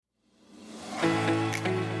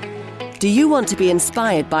Do you want to be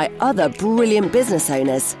inspired by other brilliant business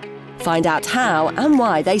owners? Find out how and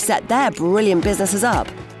why they set their brilliant businesses up.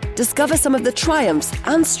 Discover some of the triumphs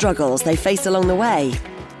and struggles they faced along the way.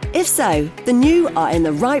 If so, then you are in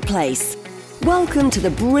the right place. Welcome to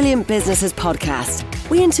the Brilliant Businesses Podcast.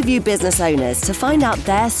 We interview business owners to find out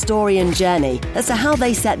their story and journey as to how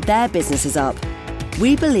they set their businesses up.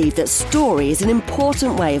 We believe that story is an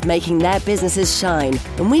important way of making their businesses shine,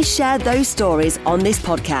 and we share those stories on this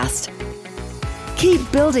podcast.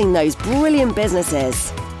 Keep building those brilliant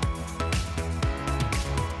businesses.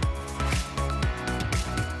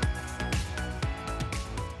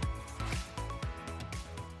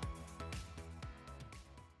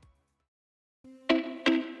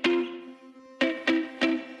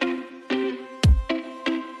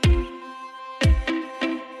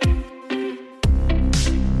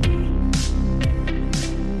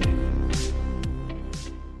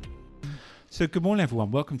 So good morning,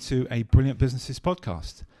 everyone. Welcome to a Brilliant Businesses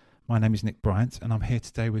podcast. My name is Nick Bryant, and I'm here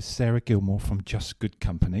today with Sarah Gilmore from Just Good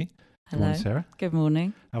Company. Good Hello. morning, Sarah. Good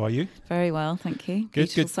morning. How are you? Very well, thank you. Good,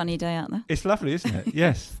 Beautiful good. sunny day out there. It's lovely, isn't it?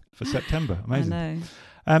 Yes, for September. Amazing.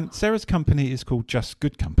 I know. Sarah's company is called Just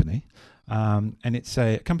Good Company, and it's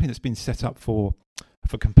a company that's been set up for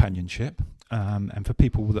companionship and for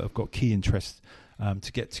people that have got key interests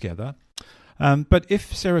to get together. But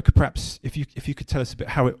if Sarah could perhaps, if you could tell us a bit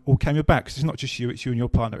how it all came about, because it's not just you, it's you and your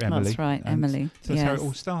partner Emily. That's right, Emily. So that's how it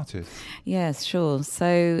all started. Yes, sure.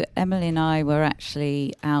 So Emily and I were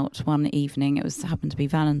actually out one evening. It happened to be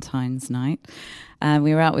Valentine's night.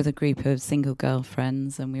 We were out with a group of single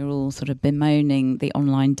girlfriends, and we were all sort of bemoaning the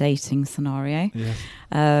online dating scenario. Yes.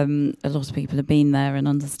 A lot of people have been there and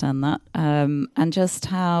understand that. And just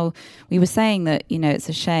how we were saying that, you know, it's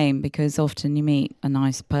a shame because often you meet a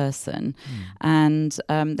nice person and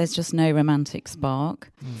there's just no romantic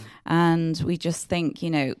spark. And we just think,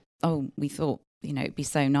 you know, we thought, you know, it'd be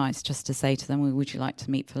so nice just to say to them, well, would you like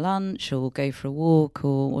to meet for lunch or go for a walk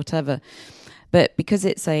or whatever? But because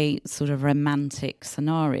it's a sort of romantic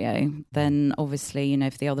scenario, then obviously, you know,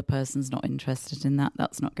 if the other person's not interested in that,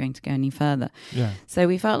 that's not going to go any further. Yeah. So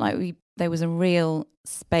we felt like there was a real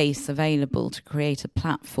space available to create a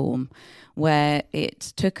platform where it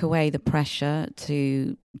took away the pressure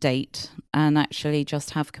to date and actually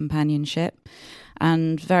just have companionship,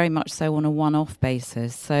 and very much so on a one-off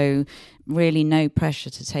basis. So really no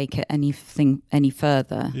pressure to take it any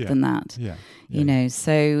further than that. Yeah. You know,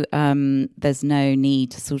 so there's no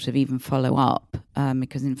need to sort of even follow up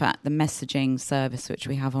because, in fact, the messaging service which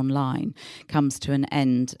we have online comes to an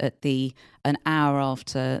end at an hour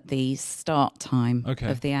after the start time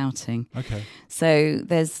of the outing. Okay. So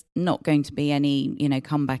there's not going to be any, you know,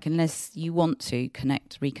 comeback unless you want to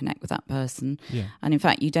reconnect with that person. Yeah. And in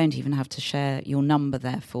fact, you don't even have to share your number,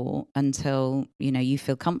 therefore, until, you know, you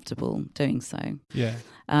feel comfortable doing so. Yeah.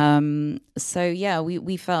 So yeah,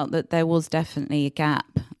 we felt that there was definitely a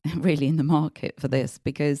gap really in the market for this,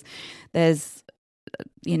 because there's,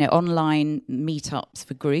 you know, online meetups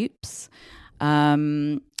for groups,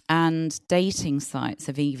 and dating sites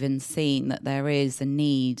have even seen that there is a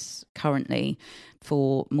need currently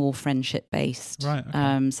for more friendship-based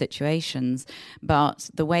situations, but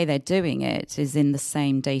the way they're doing it is in the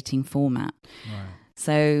same dating format. Right.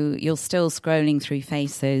 So you're still scrolling through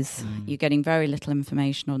faces, you're getting very little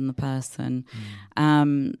information on the person.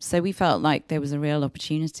 So we felt like there was a real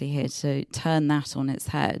opportunity here to turn that on its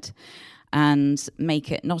head and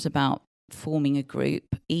make it not about forming a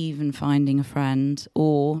group, even finding a friend,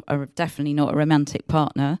 or definitely not a romantic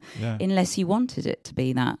partner, unless you wanted it to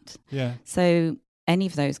be that. Yeah. So any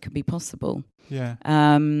of those could be possible. Yeah.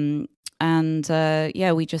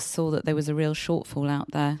 We just saw that there was a real shortfall out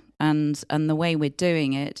there. And the way we're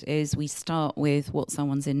doing it is we start with what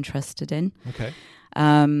someone's interested in. Okay.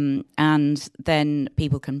 And then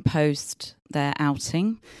people can post their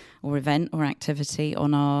outing or event or activity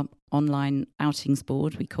on our online outings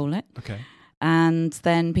board, we call it. Okay. And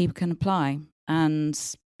then people can apply. And,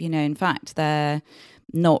 you know, in fact, they're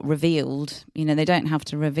not revealed. You know, they don't have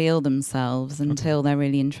to reveal themselves until they're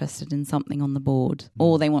really interested in something on the board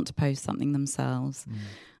or they want to post something themselves.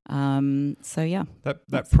 So yeah,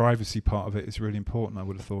 that privacy part of it is really important, I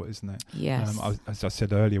would have thought, isn't it? Yes. As I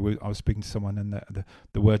said earlier, I was speaking to someone, and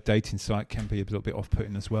the word dating site can be a little bit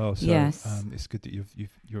off-putting as well. So yes. It's good that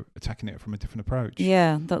you're attacking it from a different approach.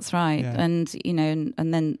 Yeah, that's right. Yeah. And you know,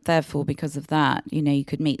 and then therefore, because of that, you know, you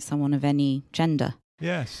could meet someone of any gender.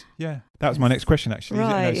 Yes, yeah. That was my next question, actually.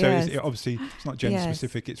 Right, So yes. obviously, it's not gender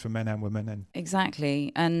specific, it's for men and women. And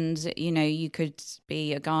exactly. And, you know, you could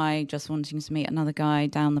be a guy just wanting to meet another guy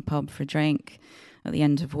down the pub for a drink. at the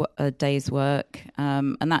end of a day's work,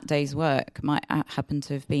 and that day's work might happen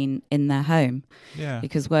to have been in their home,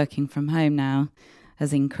 because working from home now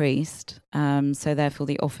has increased. So therefore,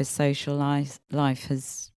 the office social life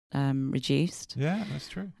has reduced. Yeah, that's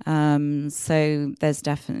true. So there's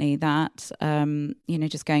definitely that.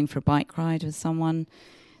 Just going for a bike ride with someone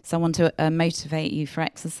to motivate you for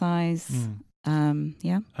exercise. And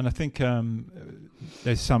I think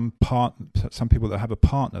there's some people that have a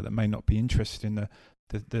partner that may not be interested in the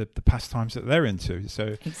pastimes that they're into.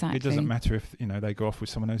 So exactly. It doesn't matter if they go off with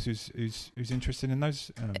someone else who's interested in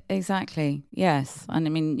those. Exactly. Yes, and I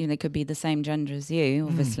mean they could be the same gender as you,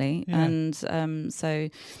 obviously, and so.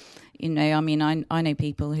 I know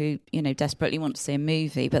people who, desperately want to see a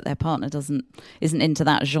movie, but their partner isn't into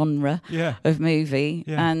that genre of movie.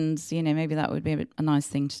 Yeah. And, maybe that would be a nice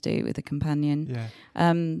thing to do with a companion. Yeah.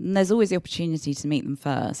 And there's always the opportunity to meet them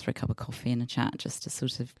first for a cup of coffee and a chat, just to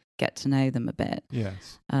sort of get to know them a bit.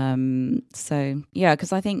 Yes.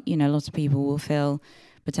 Because I think, a lot of people will feel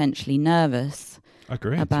potentially nervous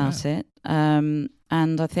about it. And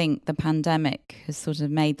I think the pandemic has sort of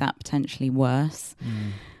made that potentially worse.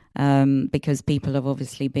 Because people have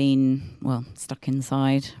obviously been, stuck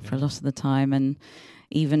inside for a lot of the time, and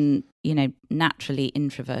even, naturally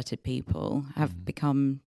introverted people have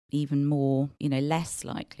become even more, less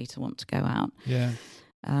likely to want to go out. Yeah.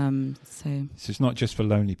 So it's not just for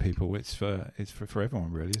lonely people; it's for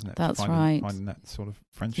everyone, really, isn't it? That's right. Finding that sort of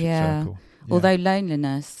friendship circle. Yeah. Although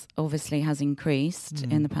loneliness obviously has increased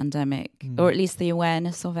in the pandemic, or at least the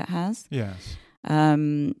awareness of it has. Yes.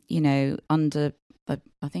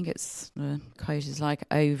 I think the quote is like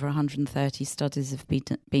over 130 studies have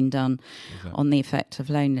been done on the effect of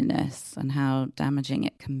loneliness and how damaging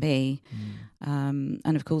it can be. And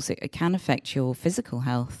of course, it can affect your physical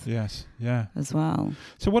health. Yes, yeah, as well.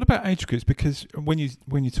 So, what about age groups? Because when you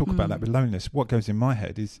talk about that with loneliness, what goes in my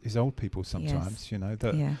head is old people sometimes. That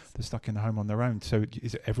they're stuck in the home on their own. So,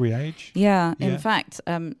 is it every age? Yeah. In fact,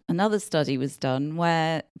 another study was done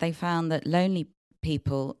where they found that lonely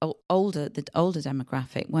people, the older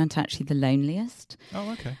demographic, weren't actually the loneliest.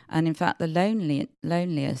 Oh, okay. And in fact, the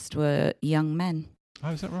loneliest were young men.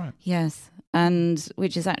 Oh, is that right? Yes, and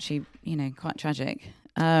which is actually, quite tragic.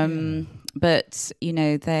 But,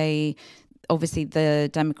 they obviously the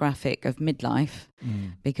demographic of midlife,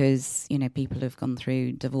 because, people have gone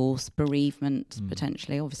through divorce, bereavement,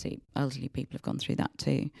 potentially. Obviously, elderly people have gone through that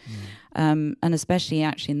too. And especially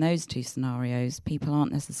actually in those two scenarios, people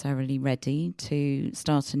aren't necessarily ready to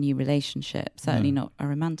start a new relationship, certainly not a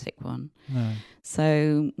romantic one. No.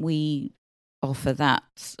 So we offer that,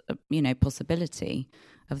 possibility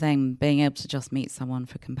of them being able to just meet someone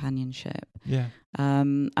for companionship. Yeah.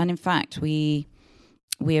 And in fact, we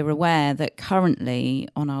are aware that currently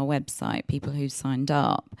on our website, people who signed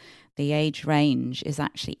up, the age range is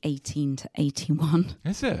actually 18 to 81.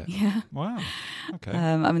 Is it? Yeah. Wow. Okay.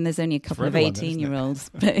 There's only a couple of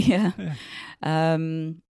 18-year-olds, but yeah.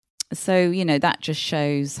 So, that just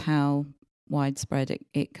shows how widespread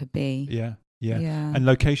it could be. Yeah. And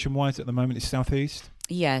location-wise at the moment, it's southeast?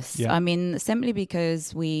 Yes. Yeah. Simply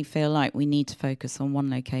because we feel like we need to focus on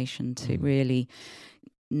one location to really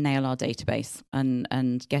nail our database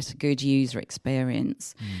and get a good user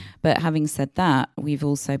experience. But having said that, we've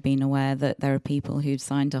also been aware that there are people who've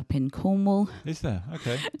signed up in Cornwall. Is there?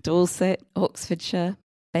 Okay. Dorset, Oxfordshire,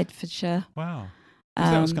 Bedfordshire. Wow.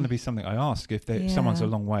 That was going to be something I ask. If someone's a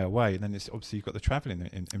long way away, then it's obviously you've got the travelling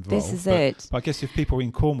involved. This is it. But I guess if people are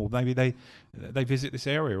in Cornwall, maybe they visit this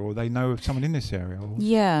area or they know of someone in this area.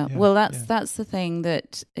 Well, that's the thing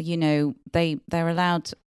that, they're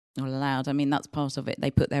allowed. That's part of it.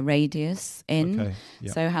 They put their radius in,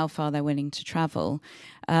 so how far they're willing to travel.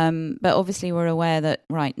 But obviously we're aware that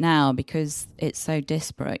right now, because it's so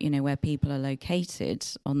disparate, where people are located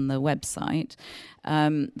on the website,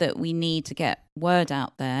 that we need to get word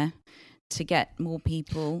out there to get more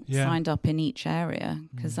people signed up in each area,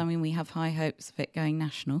 because we have high hopes of it going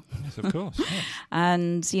national. Yes, of course. Yes.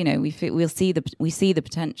 And we see the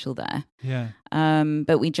potential there. Yeah.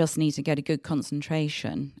 But we just need to get a good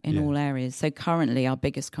concentration in all areas. So currently, our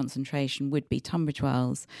biggest concentration would be Tunbridge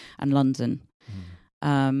Wells and London,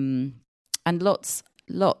 and lots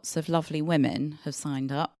of lovely women have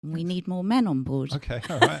signed up. We need more men on board. Okay,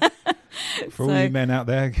 all right. For all you men out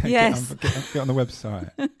there, get on the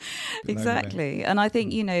website. Exactly. And I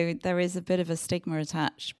think, there is a bit of a stigma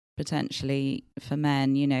attached potentially for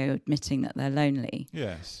men, admitting that they're lonely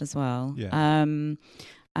as well. Yeah.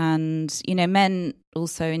 And, men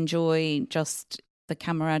also enjoy just the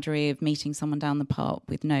camaraderie of meeting someone down the park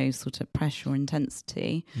with no sort of pressure or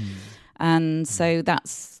intensity. And so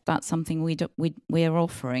that's something we are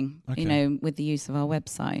offering, with the use of our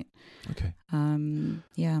website. Okay.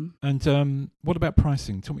 Yeah. And what about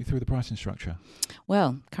pricing? Talk me through the pricing structure.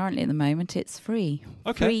 Well, currently at the moment it's free.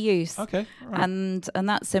 Okay. Free use. Okay. Right. And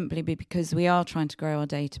that's simply because we are trying to grow our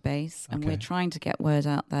database and we're trying to get word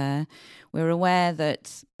out there. We're aware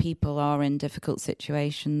that people are in difficult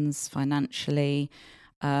situations financially.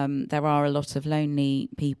 There are a lot of lonely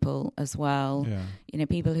people as well. Yeah.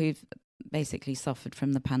 People who've basically suffered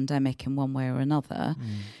from the pandemic in one way or another.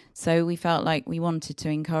 So we felt like we wanted to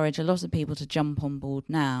encourage a lot of people to jump on board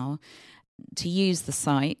now, to use the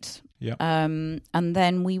site. Yeah. And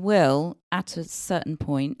then we will, at a certain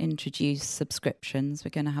point, introduce subscriptions.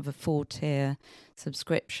 We're going to have a 4-tier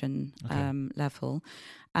subscription level.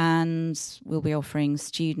 And we'll be offering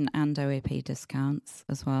student and OAP discounts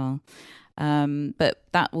as well. But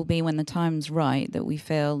that will be when the time's right, that we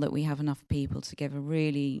feel that we have enough people to give a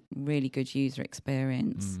really, really good user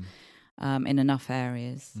experience in enough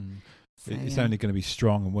areas. So, it's only going to be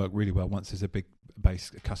strong and work really well once there's a big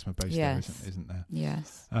customer base there, isn't there?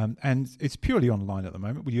 Yes. And it's purely online at the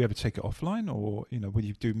moment. Will you ever take it offline, or will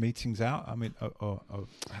you do meetings out? I mean, or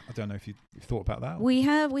I don't know if you've thought about that. We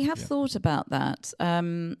have thought about that.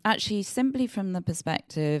 Actually, simply from the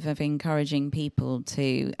perspective of encouraging people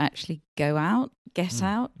to actually go out, get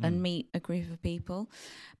out, and meet a group of people.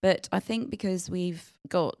 But I think because we've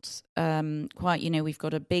got we've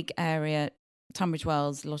got a big area. Tunbridge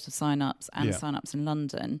Wells, a lot of sign-ups and sign-ups in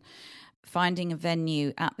London. Finding a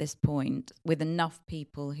venue at this point with enough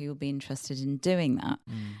people who will be interested in doing that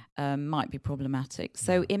might be problematic.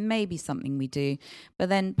 So it may be something we do. But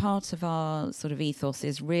then part of our sort of ethos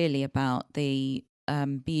is really about the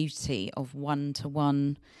beauty of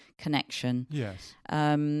one-to-one connection. Yes.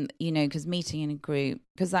 Because meeting in a group,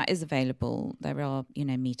 because that is available. There are,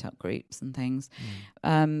 meet-up groups and things.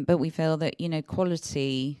 But we feel that,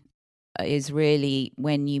 quality is really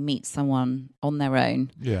when you meet someone on their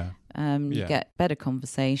own. You get better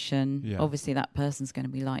conversation. Obviously that person's going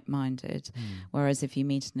to be like-minded, whereas if you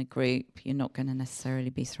meet in a group, you're not going to necessarily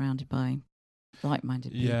be surrounded by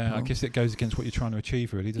like-minded people. I guess it goes against what you're trying to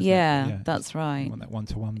achieve, really, doesn't it? Yeah, that's right. You want that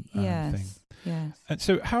one-to-one thing. Yes. And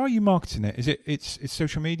so how are you marketing it? It's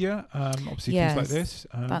social media, obviously things like this?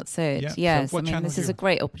 That's it. Yeah. Yes. So this is a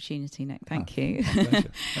great opportunity, Nick. Thank you.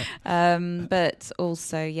 But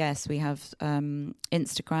also, yes, we have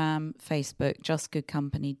Instagram, Facebook,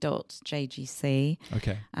 justgoodcompany.jgc.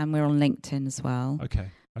 Okay. And we're on LinkedIn as well.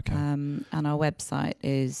 Okay. And our website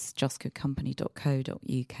is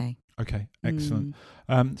justgoodcompany.co.uk. Okay, excellent.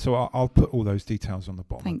 So I'll put all those details on the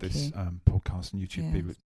bottom of this podcast and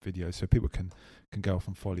YouTube video, so people can go off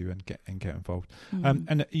and follow you and get involved.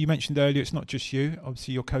 And you mentioned earlier, it's not just you.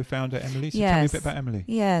 Obviously, your co-founder Emily. So tell me a bit about Emily.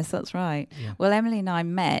 Yes, that's right. Yeah. Well, Emily and I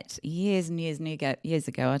met years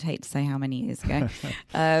ago. I'd hate to say how many years ago,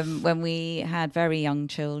 when we had very young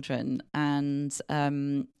children, and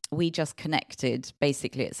we just connected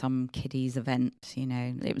basically at some kiddies event.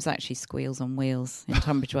 It was actually Squeals on Wheels in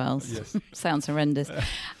Tunbridge Wells. Yes. Sounds horrendous.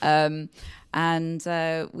 We're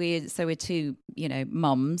two,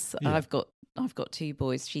 mums. Yeah. I've got 2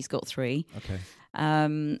 boys. She's got 3. Okay.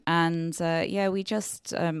 We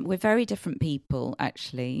just we're very different people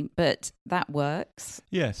actually, but that works.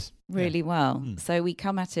 Yes. Really well. So we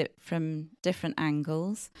come at it from different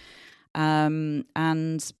angles.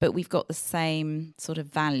 But we've got the same sort of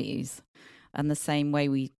values and the same way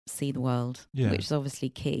we see the world, which is obviously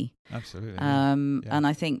key. Absolutely. And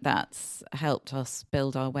I think that's helped us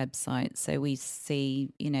build our website. So we see,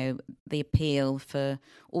 the appeal for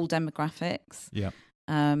all demographics. Yeah.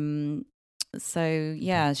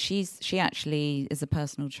 She actually is a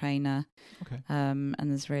personal trainer. Okay. And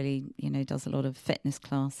there's really, does a lot of fitness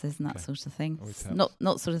classes and that sort of thing.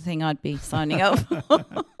 Not sort of thing I'd be signing up for.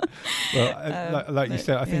 Well, like you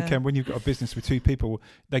said, I think when you've got a business with 2 people,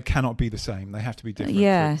 they cannot be the same. They have to be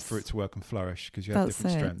different for it to work and flourish, because you have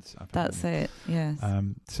different strengths. That's it. Yes.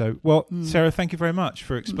 Sarah, thank you very much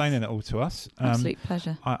for explaining it all to us. Absolute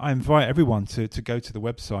pleasure. I invite everyone to go to the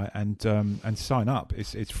website and sign up.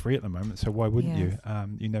 It's free at the moment, so why wouldn't you?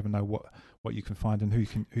 You never know what you can find and who you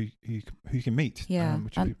can meet. Yeah,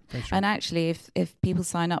 and actually, if people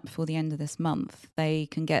sign up before the end of this month, they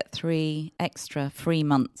can get 3 extra free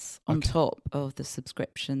months on top of the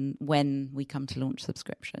subscription when we come to launch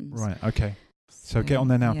subscriptions. Right. Okay. So get on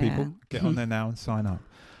there now, people. Get on there now and sign up.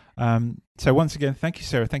 So once again, thank you,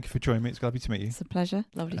 Sarah. Thank you for joining me. It's lovely to meet you. It's a pleasure.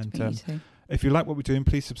 Lovely to meet you too. If you like what we're doing,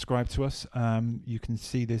 please subscribe to us. You can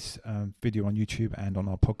see this video on YouTube and on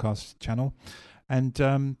our podcast channel. And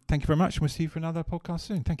thank you very much. We'll see you for another podcast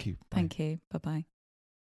soon. Thank you. Bye. Thank you. Bye-bye.